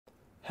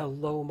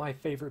Hello my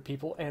favorite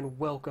people and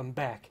welcome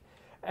back.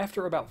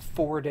 After about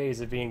 4 days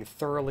of being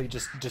thoroughly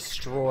just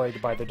destroyed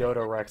by the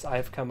Dodorex, I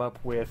have come up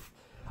with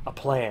a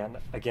plan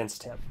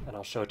against him, and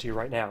I'll show it to you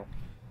right now.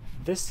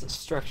 This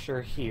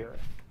structure here,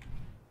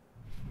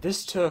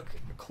 this took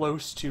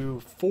close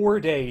to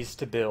 4 days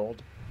to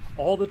build.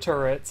 All the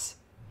turrets,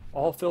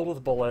 all filled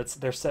with bullets,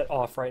 they're set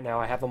off right now.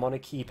 I have them on a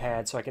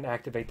keypad so I can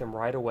activate them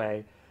right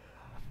away.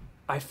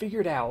 I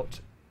figured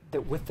out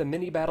that with the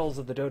mini battles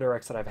of the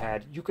Dodorex that I've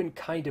had, you can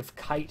kind of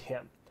kite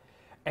him.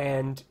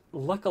 And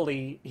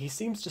luckily, he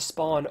seems to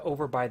spawn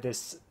over by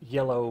this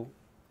yellow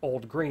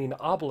old green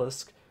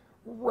obelisk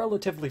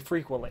relatively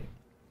frequently.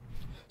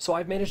 So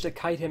I've managed to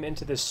kite him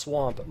into this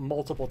swamp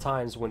multiple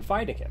times when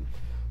fighting him.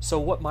 So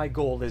what my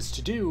goal is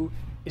to do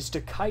is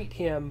to kite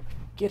him,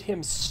 get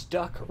him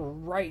stuck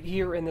right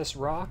here in this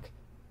rock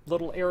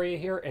little area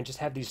here, and just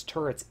have these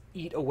turrets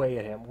eat away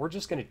at him. We're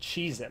just going to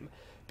cheese him,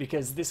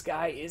 because this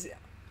guy is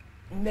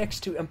next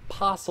to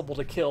impossible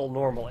to kill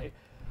normally.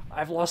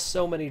 I've lost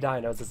so many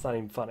dinos, it's not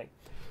even funny.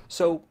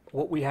 So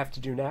what we have to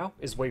do now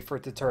is wait for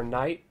it to turn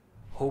night,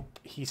 hope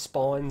he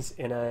spawns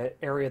in an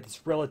area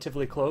that's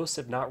relatively close,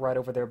 if not right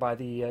over there by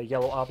the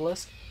yellow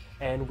obelisk,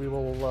 and we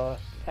will,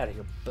 out of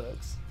here,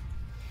 bugs.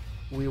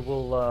 We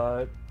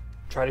will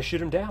try to shoot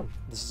him down.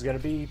 This is going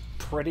to be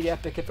pretty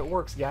epic if it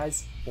works,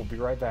 guys. We'll be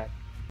right back.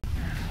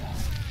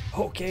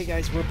 Okay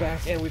guys, we're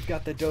back, and we've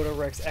got the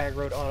Dodorex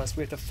aggroed on us.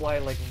 We have to fly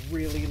like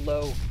really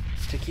low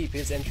to keep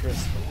his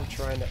interest, but we're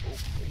trying to...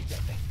 Oh, you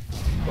got me.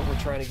 But we're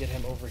trying to get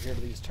him over here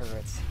to these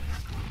turrets.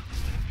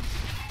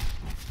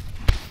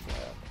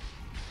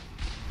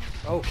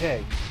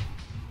 Okay.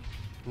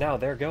 Now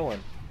they're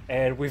going.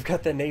 And we've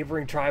got the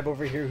neighboring tribe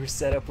over here who's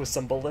set up with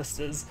some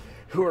ballistas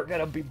who are going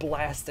to be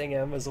blasting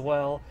him as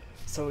well.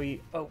 So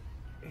he... Oh,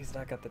 he's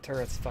not got the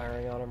turrets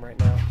firing on him right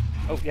now.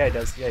 Oh, yeah, he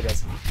does. Yeah, he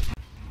does.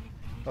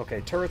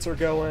 Okay, turrets are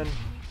going.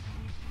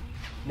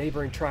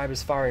 Neighboring tribe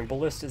is firing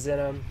ballistas in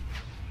him.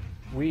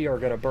 We are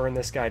going to burn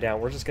this guy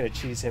down. We're just going to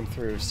cheese him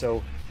through.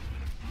 So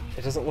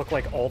it doesn't look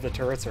like all the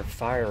turrets are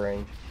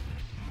firing.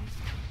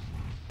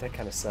 That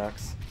kind of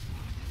sucks.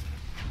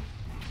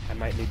 I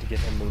might need to get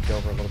him moved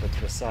over a little bit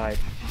to the side.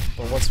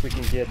 But once we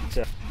can get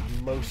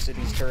most of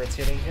these turrets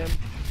hitting him,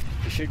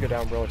 he should go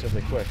down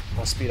relatively quick.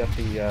 I'll speed up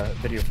the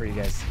video for you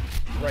guys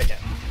right now.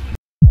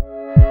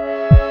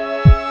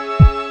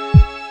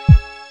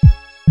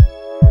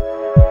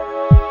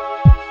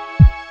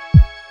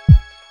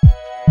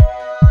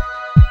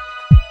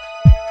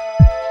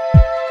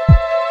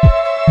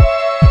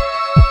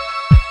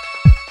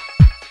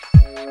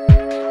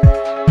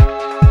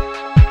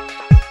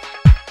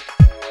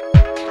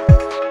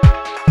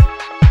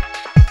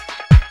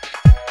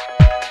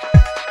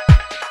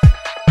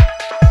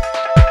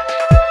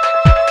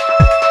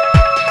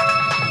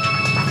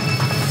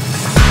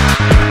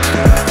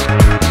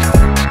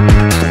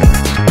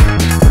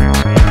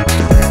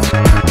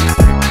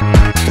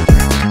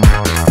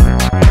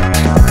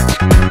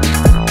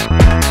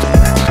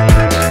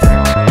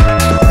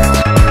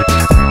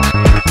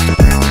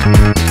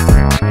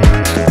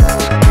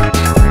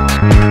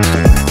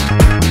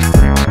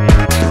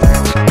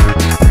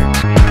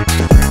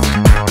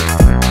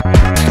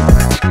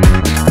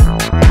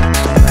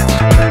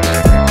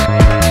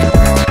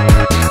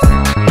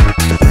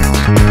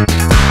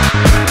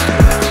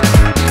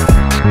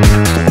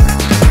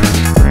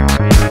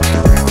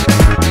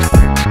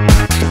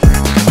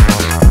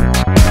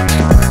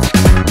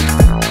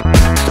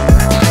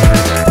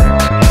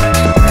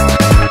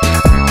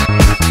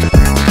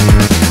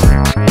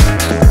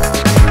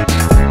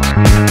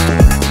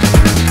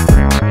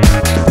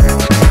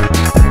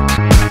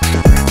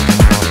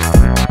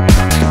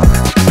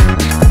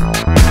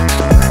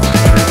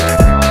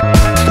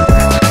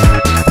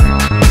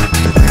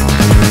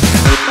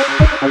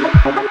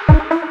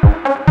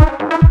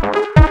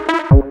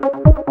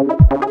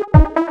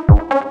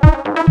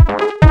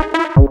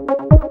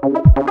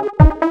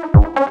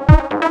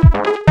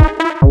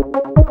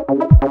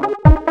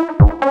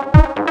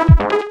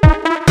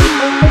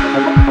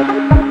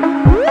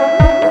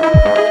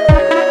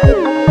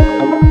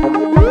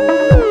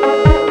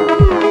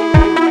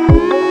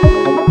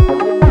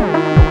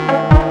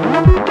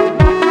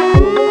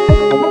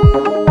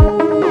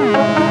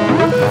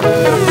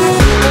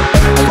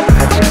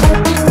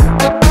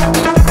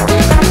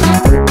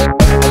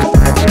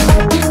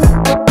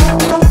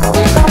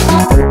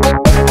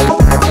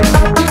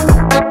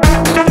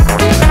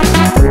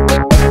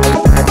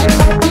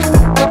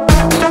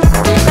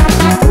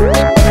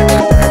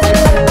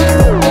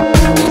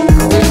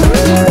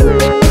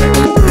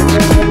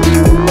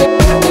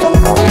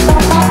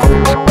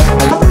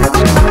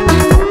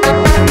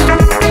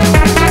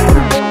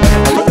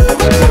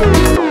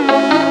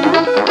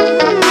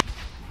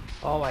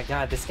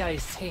 God, this guy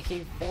is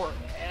taking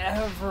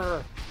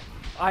forever.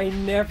 I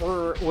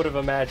never would have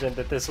imagined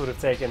that this would have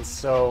taken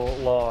so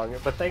long,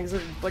 but things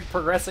are like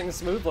progressing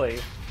smoothly.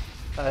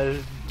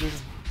 There's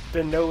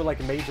been no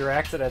like major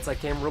accidents. I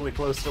came really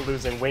close to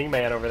losing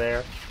Wingman over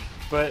there,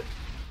 but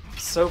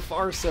so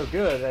far so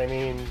good. I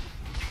mean,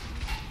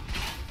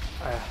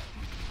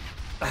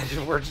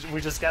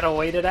 We just gotta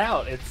wait it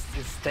out. It's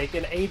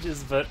taking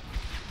ages, but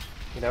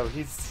you know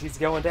he's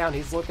going down.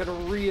 He's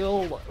looking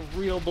real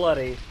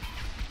bloody.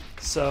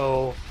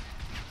 So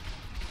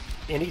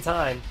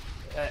anytime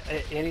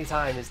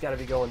he's got to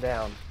be going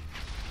down.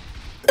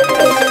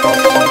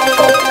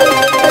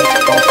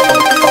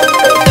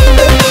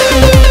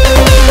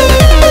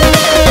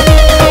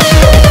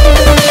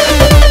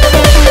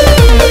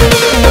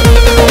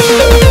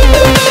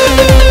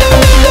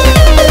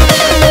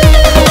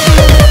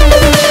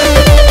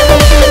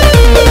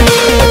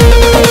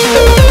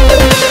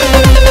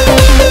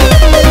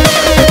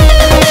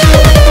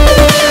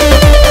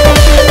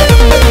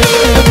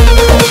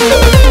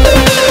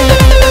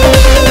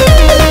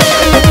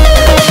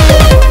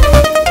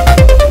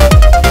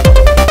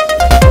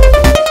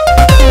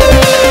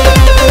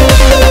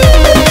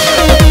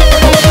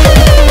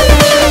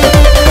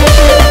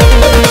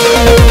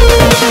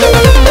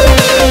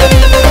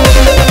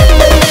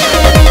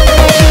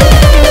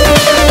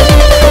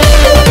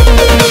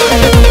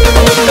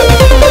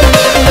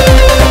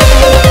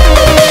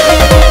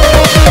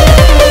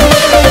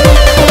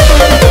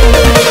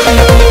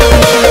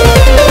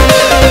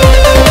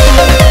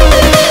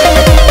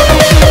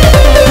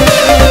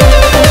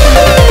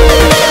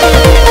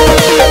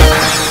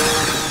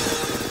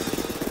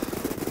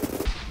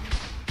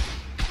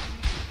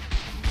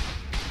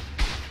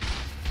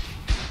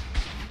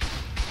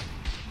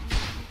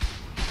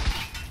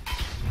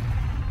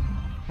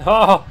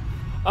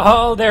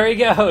 Oh, there he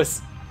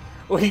goes.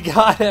 We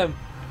got him.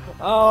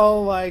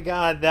 Oh my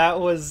god, that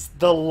was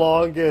the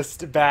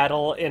longest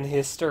battle in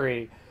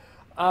history.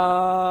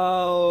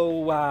 Oh,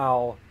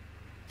 wow.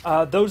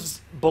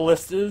 Those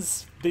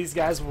ballistas these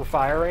guys were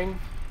firing,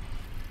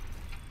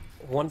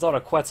 one's on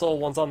a Quetzal,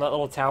 one's on that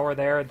little tower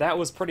there, that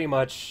was pretty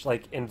much,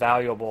 like,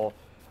 invaluable.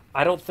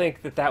 I don't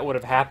think that would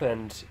have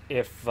happened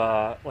if,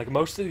 like,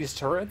 most of these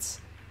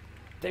turrets,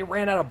 they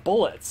ran out of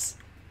bullets.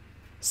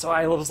 So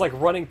I was like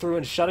running through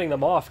and shutting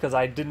them off because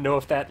I didn't know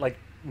if that like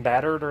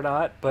mattered or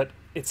not, but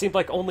it seemed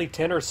like only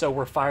 10 or so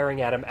were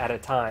firing at him at a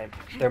time.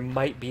 There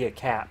might be a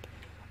cap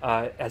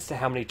as to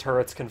how many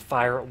turrets can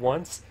fire at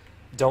once.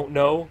 Don't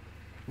know,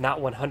 not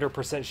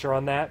 100% sure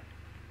on that.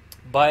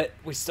 But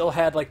we still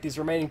had like these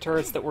remaining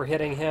turrets that were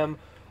hitting him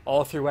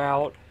all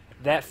throughout.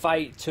 That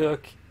fight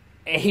took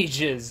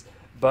ages,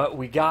 but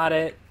we got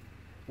it.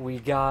 We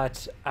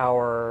got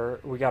our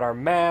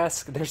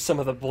mask. There's some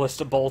of the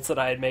ballista bolts that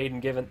I had made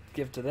and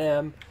give to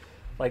them.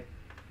 Like,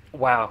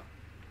 wow.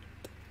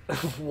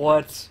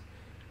 What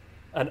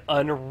an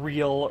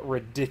unreal,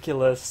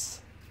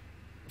 ridiculous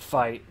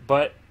fight.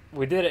 But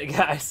we did it,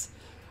 guys.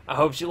 I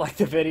hope you liked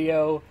the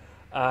video.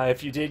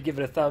 If you did, give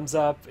it a thumbs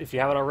up. If you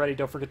haven't already,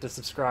 don't forget to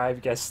subscribe.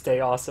 You guys stay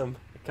awesome.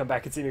 Come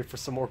back and see me for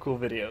some more cool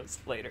videos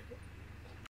later.